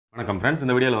வணக்கம் ஃப்ரெண்ட்ஸ்.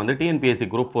 இந்த வீடியோவில் வந்து TNPSC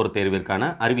Group 4 தேர்விற்கான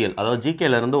அறிவியல், அதாவது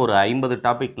ஜிகேல இருந்து ஒரு 50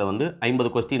 டாப்பிக்கில் வந்து 50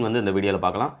 கொஸ்டின் வந்து இந்த வீடியோவில்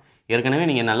பார்க்கலாம். ஏற்கனவே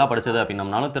நீங்கள் நல்லா படிச்சது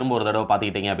அப்படின்னம்னாலும் திரும்ப ஒரு தடவை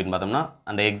பார்த்துக்கிட்டீங்க அப்படின்னு பார்த்தோம்னா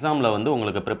அந்த எக்ஸாமில் வந்து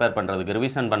உங்களுக்கு ப்ரிப்பேர் பண்ணுறதுக்கு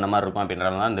ரிவிஷன் பண்ண மாதிரி இருக்கும்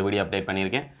அப்படின்றதுனால இந்த வீடியோ அப்டேட்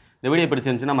பண்ணியிருக்கேன். இந்த வீடியோ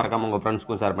பிடிச்சிருந்துச்சுன்னா மறக்காம உங்கள்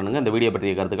ஃப்ரெண்ட்ஸ்க்கும் ஷேர் பண்ணுங்கள். இந்த வீடியோ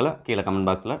பற்றிய கருத்துக்களை கீழே கமெண்ட்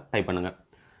பாக்ஸில் டைப் பண்ணுங்கள்.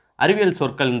 அறிவியல்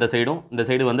சொற்கள் இந்த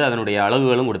சைடு வந்து அதனுடைய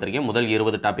அலகுகளும் கொடுத்துருக்கேன். முதல்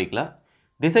 20 டாப்பிக்கில்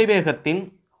திசைவேகத்தின்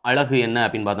அலகு என்ன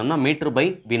அப்படின்னு பார்த்தோம்னா மீட்டர் பை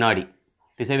வினாடி.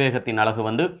 திசைவேகத்தின் அலகு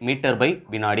வந்து மீட்டர் பை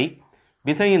வினாடி.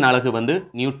 விசையின் அலகு வந்து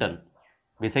நியூட்டன்.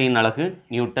 விசையின் அலகு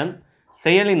நியூட்டன்.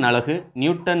 செயலின் அலகு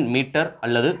நியூட்டன் மீட்டர்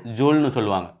அல்லது ஜூல்னு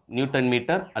சொல்லுவாங்க. நியூட்டன்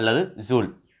மீட்டர் அல்லது ஜூல்.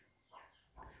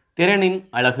 திறனின்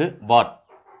அலகு வாட்.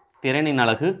 திறனின்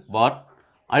அலகு வாட்.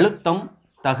 அழுத்தம்,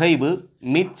 தகைவு,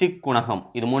 மீட்சி குணகம்,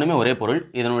 இது மூணுமே ஒரே பொருள்.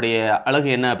 இதனுடைய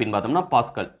அலகு என்ன அப்படின்னு பார்த்தோம்னா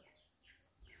பாஸ்கல்.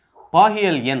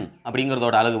 பாகியல் எண்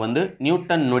அப்படிங்கிறதோட அலகு வந்து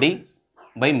நியூட்டன் நொடி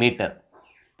பை மீட்டர்.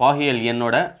 பாகியல்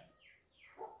எண்ணோட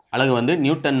அலகு வந்து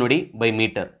நியூட்டன் நொடி பை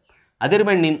மீட்டர்.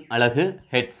 அதிர்வெண்ணின் அலகு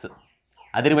ஹெட்ஸ்.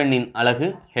 அதிர்வெண்ணின் அலகு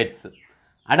ஹெட்ஸ்.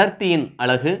 அடர்த்தியின்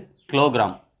அலகு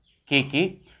கிலோகிராம். கிகி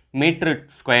மீட்டர்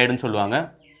ஸ்கொயர்டுன்னு சொல்லுவாங்க.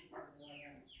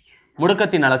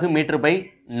 முடுக்கத்தின் அலகு மீட்டர் பை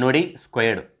நொடி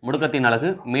ஸ்கொயர்டு. முடுக்கத்தின்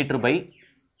அலகு மீட்டர் பை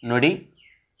நொடி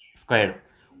ஸ்கொயர்டு.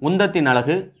 உந்தத்தின்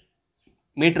அலகு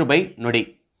மீட்டர் பை நொடி.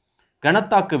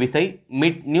 கணத்தாக்கு விசை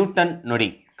நியூட்டன் நொடி.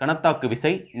 கணத்தாக்கு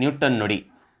விசை நியூட்டன் நொடி.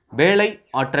 வேலை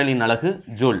ஆற்றலின் அலகு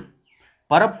ஜூல்.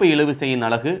 பரப்பு இழுவிசையின்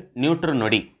அலகு நியூட்டன்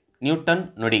நொடி. நியூட்டன்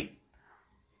நொடி.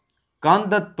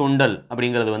 காந்த தூண்டல்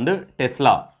அப்படிங்கிறது வந்து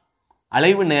டெஸ்லா.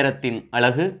 அலைவு நேரத்தின்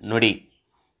அலகு நொடி.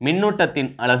 மின்னூட்டத்தின்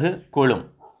அலகு கூலும்.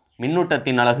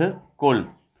 மின்னூட்டத்தின் அலகு கூலும்.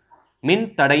 மின்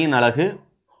தடையின் அலகு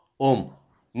ஓம்.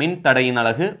 மின் தடையின்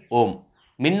அலகு ஓம்.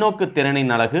 மின்னோக்கு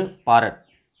திறனின் அலகு பாரட்.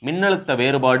 மின்னழுத்த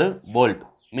வேறுபாடு வோல்ட்.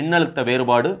 மின்னழுத்த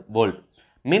வேறுபாடு வோல்ட்.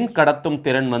 மின் கடத்தும்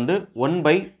திறன் வந்து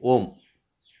 1/ஓம்.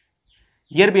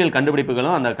 இயற்பியல்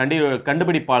கண்டுபிடிப்புகளும் அந்த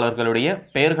கண்டுபிடிப்பாளர்களுடைய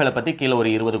பெயர்களை பற்றி கீழே ஒரு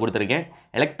 20 கொடுத்துருக்கேன்.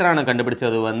 எலக்ட்ரானை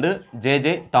கண்டுபிடிச்சது வந்து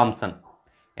ஜே தாம்சன்.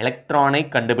 எலக்ட்ரானை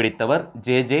கண்டுபிடித்தவர்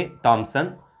ஜே தாம்சன்.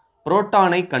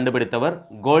 புரோட்டானை கண்டுபிடித்தவர்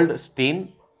கோல்ட்ஸ்டீன்.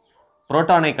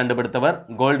 புரோட்டானை கண்டுபிடித்தவர்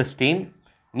கோல்ட்ஸ்டீன்.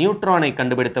 நியூட்ரானை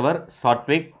கண்டுபிடித்தவர்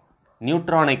சாட்விக்.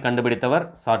 நியூட்ரானை கண்டுபிடித்தவர்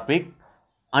சாட்விக்.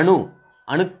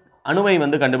 அணுவை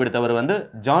வந்து கண்டுபிடித்தவர் வந்து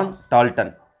ஜான் டால்டன்.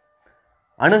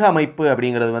 அணுக அமைப்பு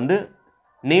அப்படிங்கிறது வந்து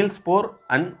நீல்ஸ் போர்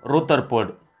அண்ட்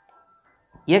ரூதர்போர்ட்.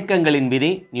 இயக்கங்களின் விதி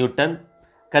நியூட்டன்.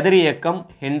 கதிரியக்கம்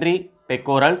ஹென்றி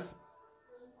பெக்கோரல்ஸ்.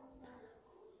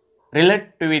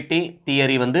 ரிலேட்டிவிட்டி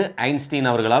தியரி வந்து ஐன்ஸ்டீன்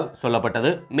அவர்களால்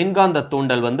சொல்லப்பட்டது. மின்காந்த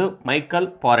தூண்டல் வந்து மைக்கேல்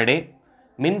ஃபாரடே.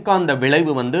 மின்காந்த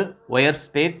விளைவு வந்து ஒயர்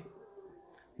ஸ்டேட்.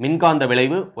 மின்காந்த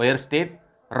விளைவு ஒயர் ஸ்டேட்.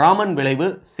 ராமன் விளைவு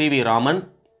சிவி ராமன்.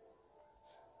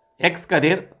 எக்ஸ்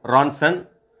கதிர் ரான்சன்.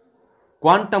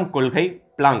 குவாண்டம் கொள்கை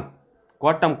பிளாங்க்.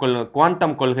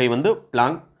 குவாண்டம் கொள்கை வந்து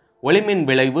பிளாங்க். ஒளிமின்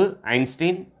விளைவு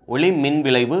ஐன்ஸ்டீன். ஒளி மின்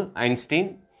விளைவு ஐன்ஸ்டீன்.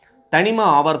 தனிம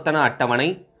ஆவர்த்தன அட்டவணை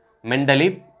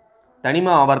மெண்டலீப். தனிம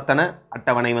ஆவர்த்தன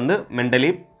அட்டவணை வந்து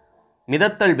மெண்டலீப்.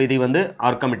 மிதத்தல் விதி வந்து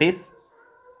ஆர்கமிடிஸ்.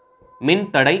 மின்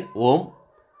தடை ஓம்.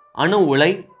 அணு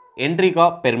உலை என்ட்ரிகா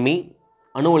பெர்மி.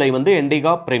 அணு உலை வந்து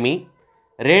என்ட்ரிகா பெர்மி.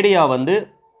 ரேடியா வந்து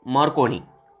மார்க்கோனி.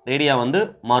 ரேடியா வந்து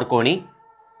Marconi.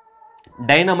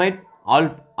 Dynamite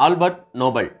Albert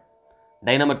Nobel.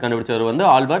 Dynamite கண்டுபிடிச்சவர் வந்து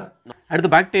ஆல்பர்ட். அடுத்து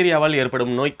பாக்டீரியாவால்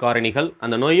ஏற்படும் நோய் காரணிகள்,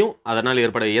 அந்த நோயும் அதனால்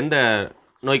ஏற்படும் எந்த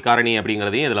நோய் காரணி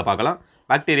அப்படிங்கிறதையும் இதில் பார்க்கலாம்.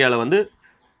 பாக்டீரியாவில் வந்து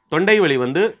தொண்டை வலி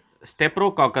வந்து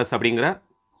ஸ்டெப்ரோகாக்கஸ் அப்படிங்கிற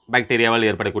பாக்டீரியாவால்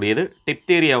ஏற்படக்கூடியது.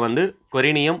 டிப்தீரியா வந்து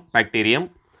கொரினியம் பாக்டீரியம்.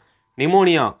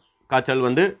 நிமோனியா காய்ச்சல்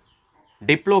வந்து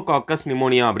டிப்ளோகாக்கஸ்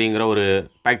நிமோனியா அப்படிங்கிற ஒரு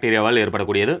பாக்டீரியாவால்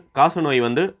ஏற்படக்கூடியது. காசநோய்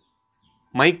வந்து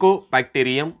மைக்கோ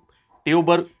பாக்டீரியம்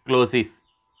டியூபர் குளோசிஸ்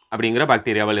அப்படிங்கிற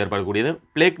பாக்டீரியாவால் ஏற்படக்கூடியது.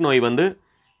 பிளேக் நோய் வந்து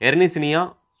எர்னிசினியா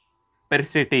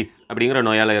பெர்சிட்டிஸ் அப்படிங்கிற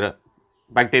நோயால்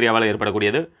பாக்டீரியாவால்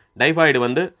ஏற்படக்கூடியது. டைஃபாய்டு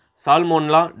வந்து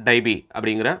சால்மோன்லா டைபி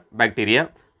அப்படிங்கிற பாக்டீரியா.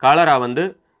 காலரா வந்து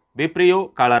விப்ரியோ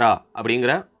காலரா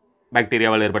அப்படிங்கிற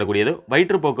பாக்டீரியாவால் ஏற்படக்கூடியது.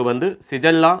 வயிற்றுப்போக்கு வந்து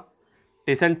சிஜல்லா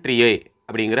டிசென்ட்ரியே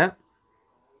அப்படிங்கிற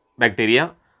பாக்டீரியா.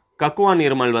 கக்குவான்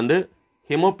இருமல் வந்து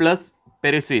ஹிமோப்ளஸ்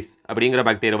பெரிசிஸ் அப்படிங்கிற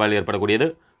பாக்டீரியாவால் ஏற்படக்கூடியது.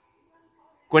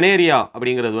 கொனேரியா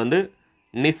அப்படிங்கிறது வந்து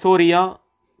நிசோரியா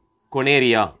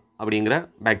கொனேரியா அப்படிங்கிற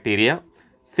பாக்டீரியா.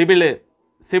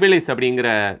 சிபிலிஸ் அப்படிங்கிற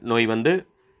நோய் வந்து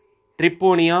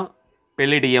ட்ரிப்போனியா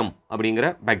பெலிடியம் அப்படிங்கிற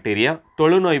பாக்டீரியா.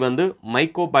 தொழுநோய் வந்து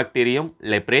மைக்கோ பாக்டீரியம்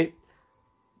லெப்ரே.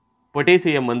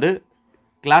 பொட்டேசியம் வந்து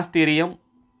கிளாஸ்டீரியம்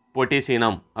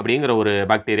பொட்டேசினம் அப்படிங்கிற ஒரு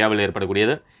பாக்டீரியாவில்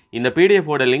ஏற்படக்கூடியது. இந்த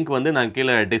பிடிஎஃபோட லிங்க் வந்து நான்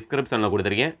கீழே டிஸ்கிரிப்ஷனில்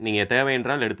கொடுத்துருக்கேன். நீங்கள் தேவை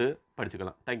என்றால் எடுத்து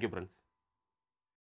படிச்சுக்கலாம். Thank you friends.